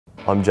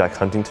I'm Jack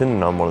Huntington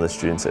and I'm one of the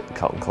students at the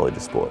Carlton College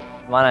of Sport.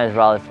 My name is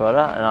Riley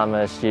Froda and I'm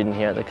a student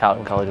here at the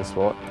Carlton College of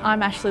Sport.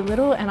 I'm Ashley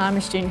Little and I'm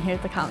a student here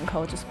at the Carlton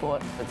College of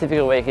Sport. The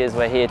typical week is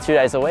we're here 2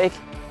 days a week.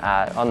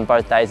 On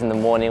both days in the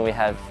morning we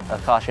have a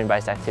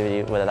classroom-based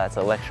activity, whether that's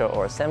a lecture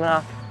or a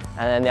seminar,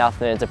 and then in the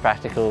afternoon it's a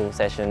practical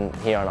session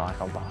here on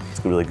Icon Park.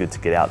 It's really good to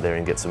get out there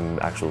and get some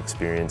actual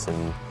experience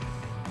and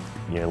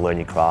learn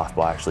your craft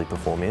by actually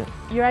performing it.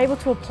 You're able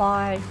to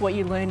apply what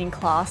you learn in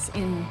class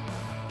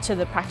into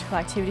the practical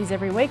activities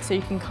every week, so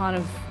you can kind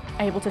of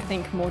able to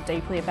think more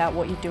deeply about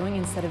what you're doing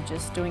instead of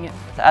just doing it.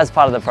 So as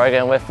part of the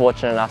program, we're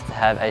fortunate enough to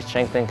have a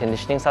strength and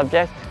conditioning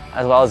subject,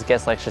 as well as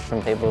guest lectures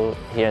from people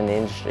here in the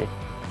industry.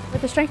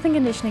 With the strength and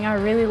conditioning, I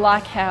really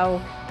like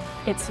how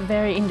it's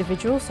very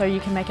individual, so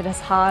you can make it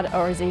as hard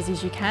or as easy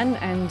as you can,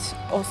 and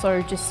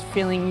also just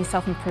feeling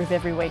yourself improve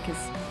every week is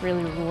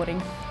really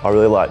rewarding. I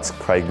really liked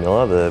Craig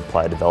Miller, the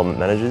player development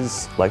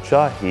manager's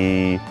lecture.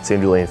 He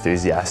seemed really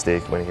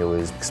enthusiastic when he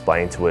was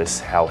explaining to us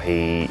how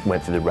he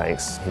went through the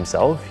ranks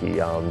himself. He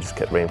just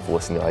kept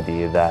reinforcing the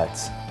idea that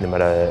no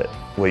matter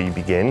where you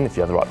begin, if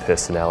you have the right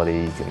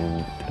personality, you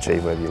can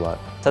achieve whatever you like.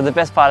 So the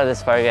best part of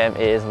this program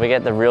is we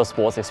get the real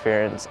sports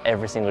experience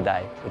every single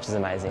day, which is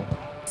amazing.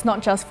 It's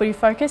not just footy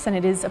focused, and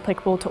it is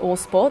applicable to all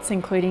sports,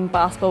 including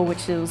basketball,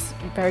 which is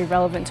very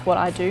relevant to what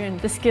I do. And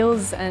the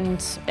skills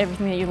and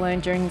everything that you learn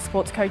during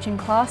sports coaching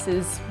class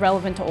is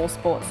relevant to all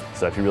sports.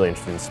 So if you're really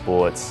interested in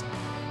sports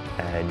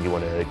and you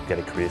want to get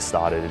a career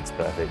started, it's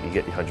perfect. You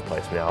get your 100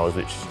 placement hours,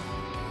 which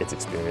it's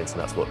experience, and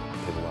that's what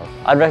people love.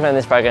 I'd recommend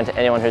this program to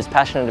anyone who's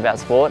passionate about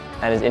sport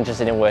and is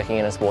interested in working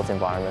in a sports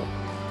environment.